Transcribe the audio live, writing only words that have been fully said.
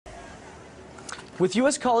With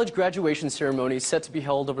U.S. college graduation ceremonies set to be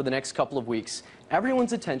held over the next couple of weeks,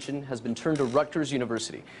 everyone's attention has been turned to Rutgers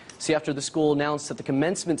University. See, after the school announced that the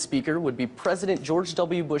commencement speaker would be President George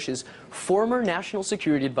W. Bush's former National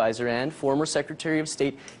Security Advisor and former Secretary of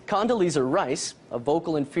State Condoleezza Rice, a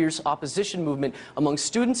vocal and fierce opposition movement among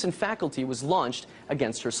students and faculty was launched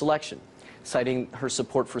against her selection. Citing her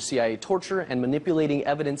support for CIA torture and manipulating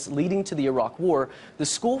evidence leading to the Iraq War, the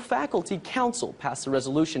school faculty council passed a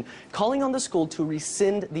resolution calling on the school to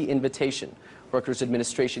rescind the invitation. Rutgers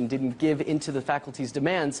administration didn't give in to the faculty's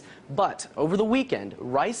demands, but over the weekend,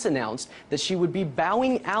 Rice announced that she would be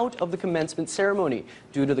bowing out of the commencement ceremony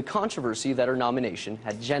due to the controversy that her nomination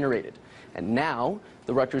had generated. And now,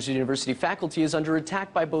 the Rutgers University faculty is under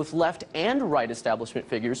attack by both left and right establishment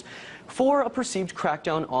figures for a perceived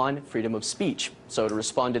crackdown on freedom of speech. So to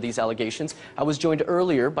respond to these allegations, I was joined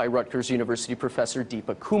earlier by Rutgers University professor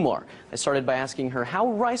Kumar. I started by asking her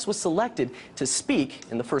how Rice was selected to speak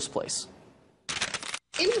in the first place.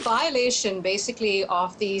 In violation, basically,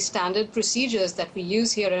 of the standard procedures that we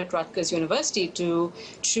use here at Rutgers University to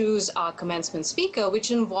choose our commencement speaker,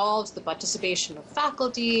 which involves the participation of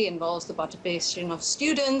faculty, involves the participation of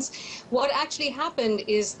students, what actually happened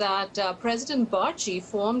is that President Barchi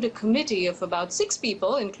formed a committee of about 6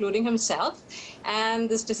 people, including himself, and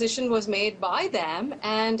this decision was made by them.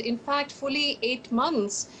 And in fact, fully 8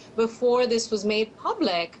 months before this was made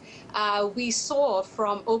public, we saw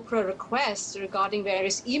from Oprah requests regarding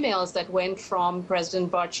various emails that went from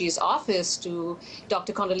President Barchi's office to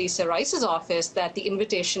Dr. Condoleezza Rice's office that the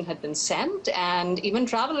invitation had been sent and even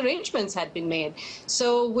travel arrangements had been made.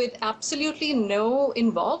 So with absolutely no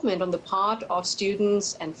involvement on the part of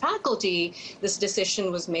students and faculty, this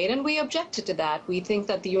decision was made, and we objected to that. We think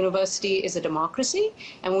that the university is a democracy,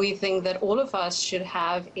 and we think that all of us should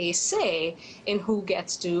have a say in who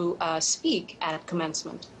gets to speak at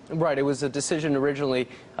commencement. Right, it was a decision originally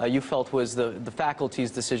you felt was the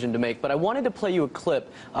faculty's decision to make, but I wanted to play you a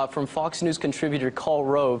clip from Fox News contributor Karl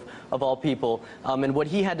Rove, of all people, and what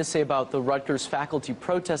he had to say about the Rutgers faculty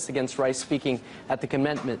protests against Rice speaking at the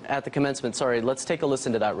commencement. Sorry, let's take a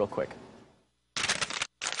listen to that real quick.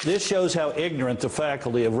 This shows how ignorant the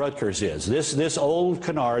faculty of Rutgers is. This old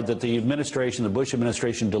canard that the administration, the Bush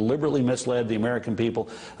administration, deliberately misled the American people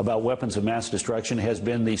about weapons of mass destruction has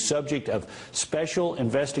been the subject of special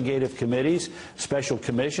investigative committees, special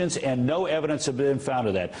commissions, and no evidence has been found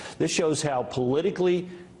of that. This shows how politically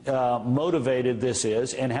motivated this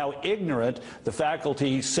is and how ignorant the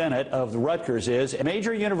faculty senate of the Rutgers is.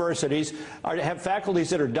 Major universities have faculties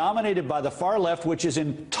that are dominated by the far left, which is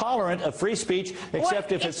intolerant of free speech,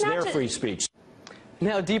 except if it's their free speech.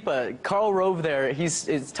 Now, Deepa, Karl Rove there,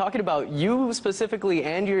 he's talking about you specifically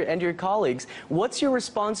and your colleagues. What's your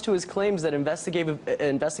response to his claims that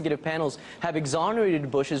investigative panels have exonerated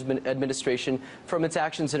Bush's administration from its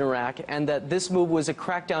actions in Iraq, and that this move was a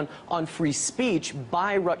crackdown on free speech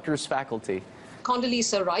by Rutgers faculty?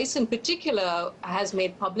 Condoleezza Rice in particular has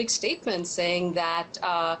made public statements saying that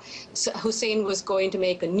Hussein was going to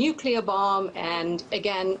make a nuclear bomb, and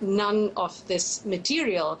again, none of this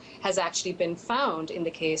material has actually been found in the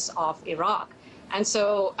case of Iraq. And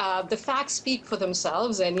so the facts speak for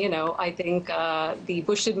themselves, and, you know, I think the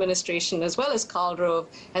Bush administration, as well as Karl Rove,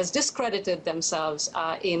 has discredited themselves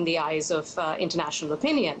in the eyes of international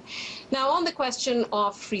opinion. Now, on the question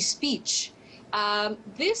of free speech,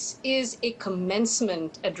 this is a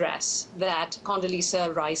commencement address that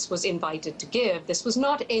Condoleezza Rice was invited to give. This was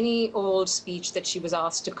not any old speech that she was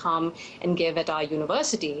asked to come and give at our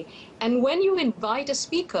university. And when you invite a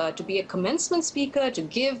speaker to be a commencement speaker, to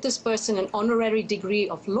give this person an honorary degree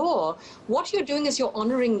of law, what you're doing is you're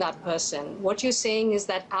honoring that person. What you're saying is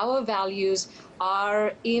that our values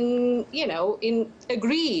are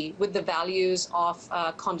agree with the values of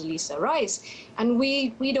Condoleezza Rice. And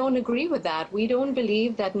we don't agree with that. We don't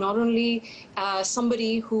believe that not only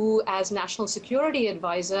somebody who, as National Security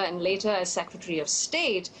Advisor and later as Secretary of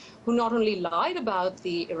State, who not only lied about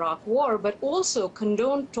the Iraq War, but also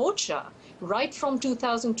condoned torture right from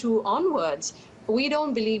 2002 onwards. We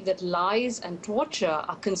don't believe that lies and torture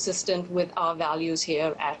are consistent with our values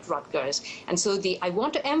here at Rutgers. And so I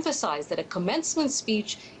want to emphasize that a commencement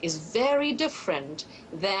speech is very different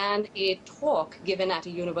than a talk given at a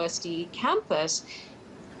university campus.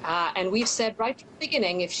 And we've said right from the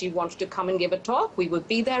beginning, if she wanted to come and give a talk, we would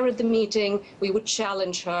be there at the meeting, we would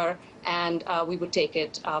challenge her, and we would take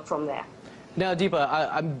it from there. Now,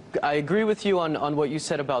 Deepa, I agree with you on what you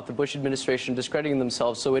said about the Bush administration discrediting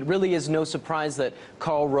themselves, so it really is no surprise that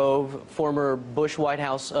Karl Rove, former Bush White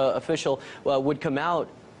House official, would come out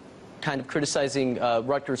kind of criticizing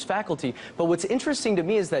Rutgers faculty. But what's interesting to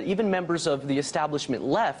me is that even members of the establishment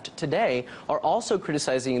left today are also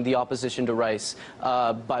criticizing the opposition to Rice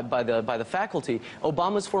by the faculty.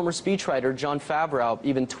 Obama's former speechwriter, John Favreau,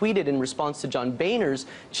 even tweeted in response to John Boehner's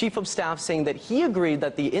chief of staff saying that he agreed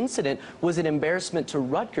that the incident was an embarrassment to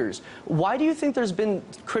Rutgers. Why do you think there's been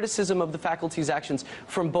criticism of the faculty's actions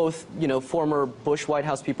from both, former Bush White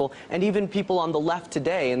House people and even people on the left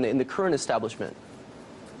today in the current establishment?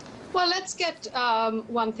 Well, let's get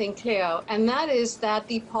one thing clear, and that is that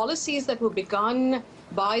the policies that were begun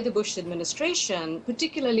by the Bush administration,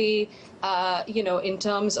 particularly, in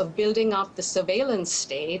terms of building up the surveillance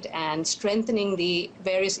state and strengthening the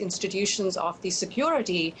various institutions of the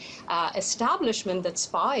security establishment that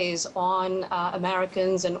spies on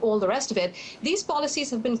Americans and all the rest of it, these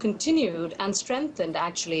policies have been continued and strengthened,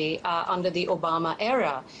 actually, under the Obama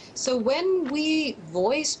era. So when we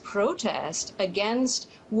voice protest against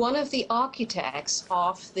one of the architects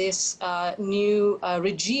of this new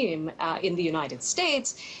regime in the United States,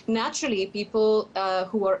 naturally people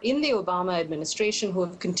who are in the Obama administration who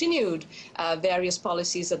have continued various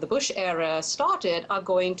policies that the Bush era started are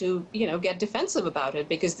going to, get defensive about it,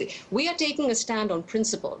 because we are taking a stand on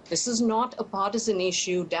principle. This is not a partisan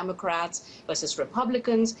issue, Democrats versus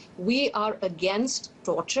Republicans. We are against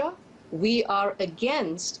torture. We are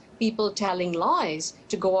against people telling lies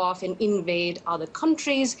to go off and invade other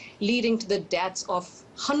countries, leading to the deaths of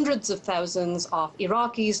hundreds of thousands of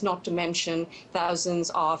Iraqis, not to mention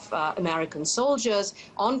thousands of American soldiers.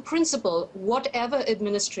 On principle, whatever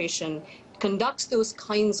administration conducts those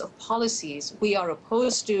kinds of policies, we are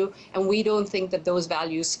opposed to, and we don't think that those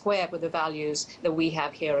values square with the values that we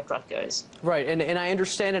have here at Rutgers. Right, and I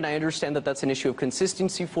understand that that's an issue of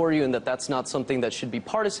consistency for you and that that's not something that should be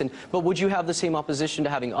partisan, but would you have the same opposition to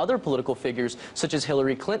having other political figures, such as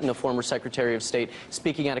Hillary Clinton, a former Secretary of State,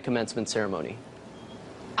 speaking at a commencement ceremony?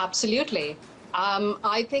 Absolutely.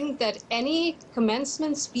 I think that any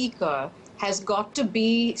commencement speaker has got to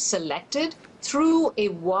be selected through a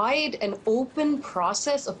wide and open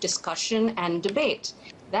process of discussion and debate.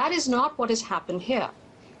 That is not what has happened here.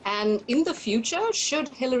 And in the future, should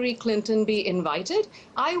Hillary Clinton be invited,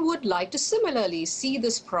 I would like to similarly see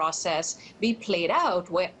this process be played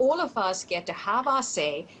out where all of us get to have our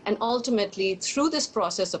say, and ultimately, through this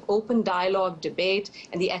process of open dialogue, debate,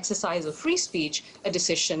 and the exercise of free speech, a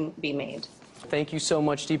decision be made. Thank you so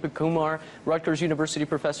much, Deepak Kumar, Rutgers University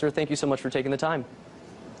professor. Thank you so much for taking the time.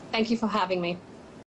 Thank you for having me.